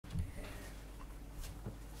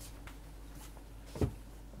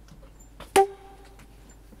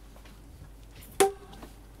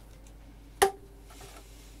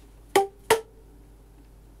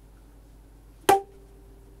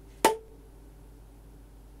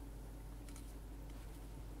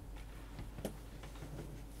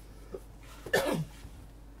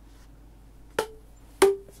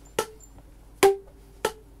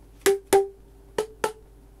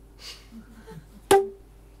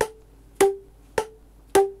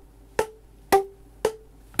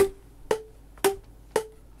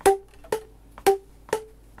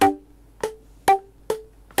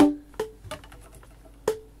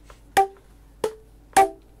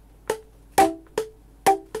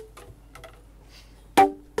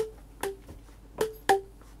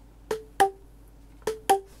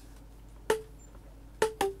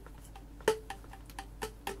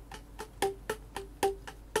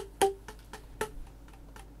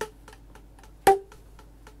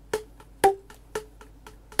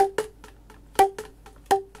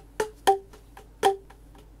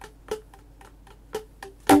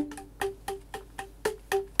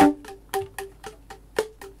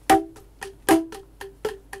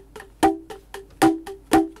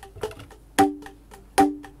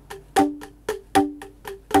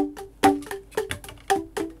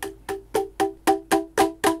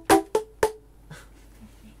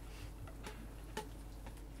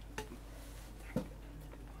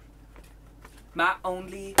My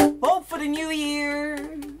only hope for the new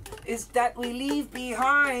year is that we leave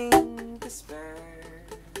behind despair.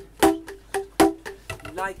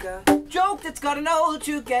 Like a joke that's gotten old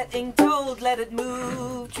to getting told, let it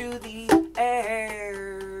move through the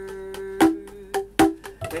air.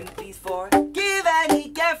 Then please forgive any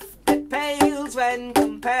gift that pales when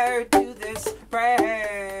compared to this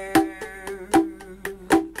prayer.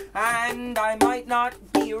 And I might not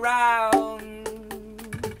be around,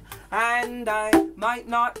 and I might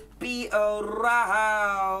not be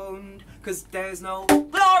around, 'cause there's no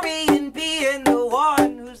glory in being the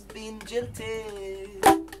one who's been jilted.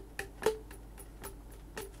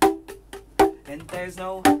 And there's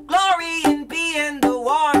no glory in being the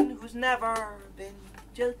one who's never been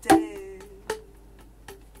jilted.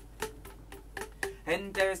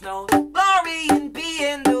 And there's no glory in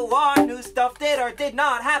being the one whose stuff did or did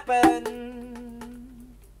not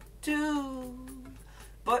happen to.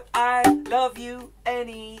 But I love you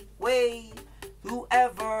anyway,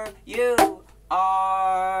 whoever you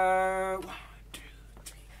are. 1, 2,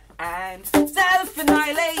 3. And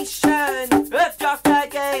self-annihilation, it's just a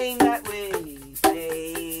game that we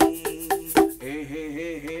play.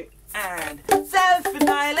 And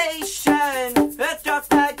self-annihilation, it's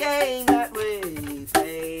just a game that we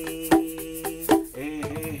play.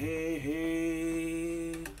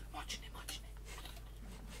 Watching it.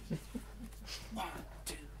 1,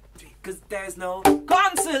 2, 3. 'Cause there's no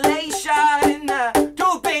consolation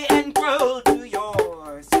to being cruel to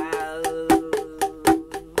yourself.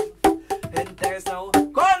 And there's no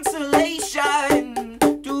consolation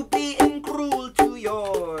to being cruel to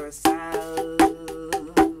yourself.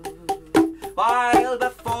 While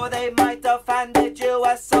before they might have handed you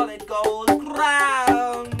a solid gold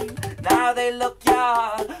crown, now they look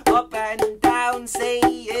ya up and down,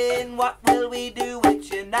 saying, what will we do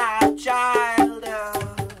with you now, child?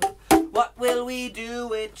 What will we do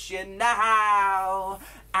with you now?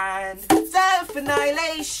 And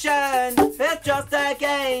self-annihilation, it's just a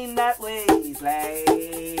game that we play.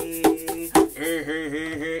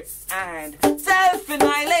 And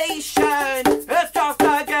self-annihilation, it's just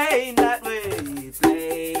a game that we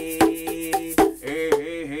play.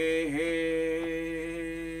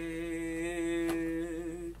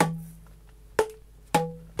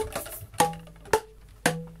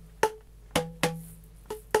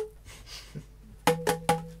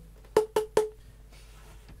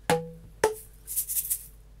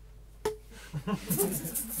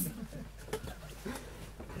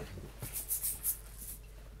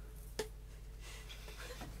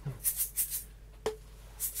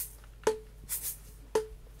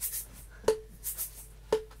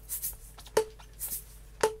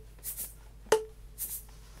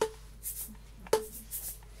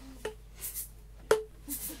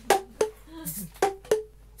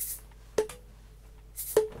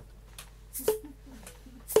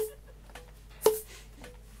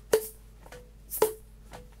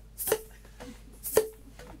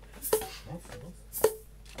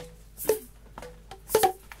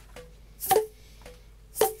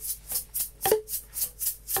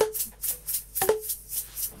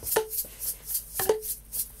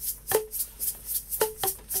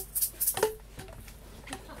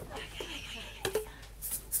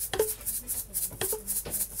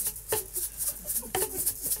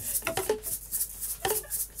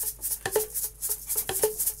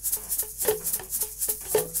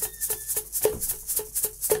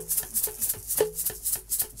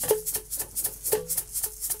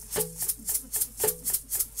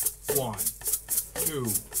 One, two,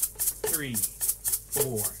 three,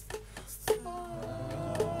 four.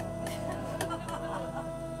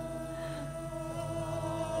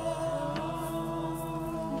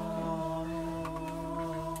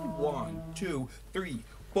 One, two, three,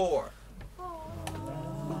 four.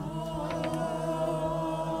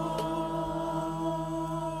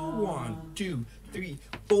 One, two, three,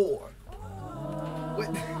 four. What?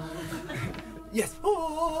 Yes.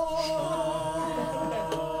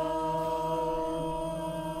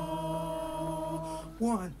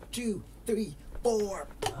 One, two, three, four.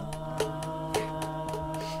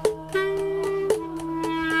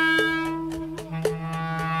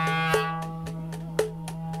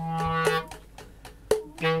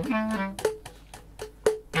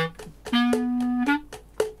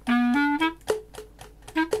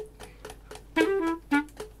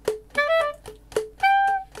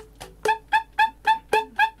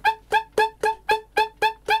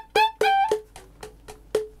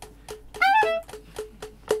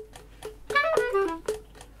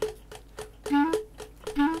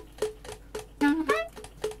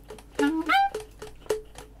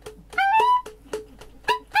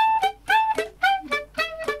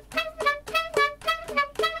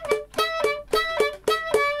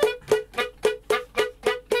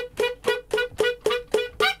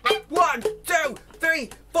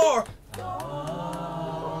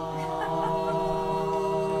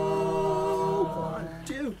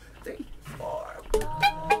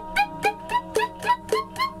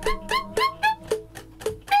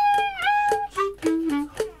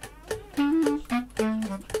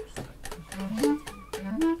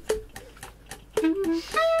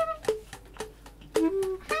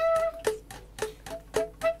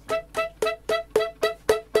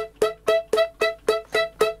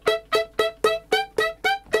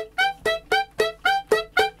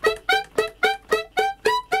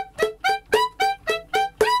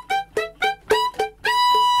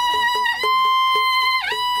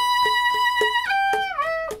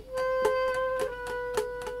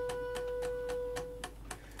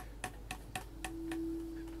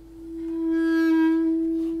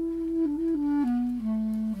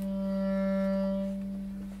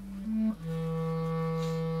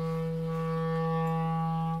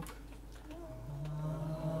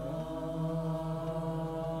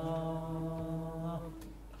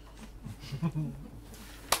 Mm-hmm.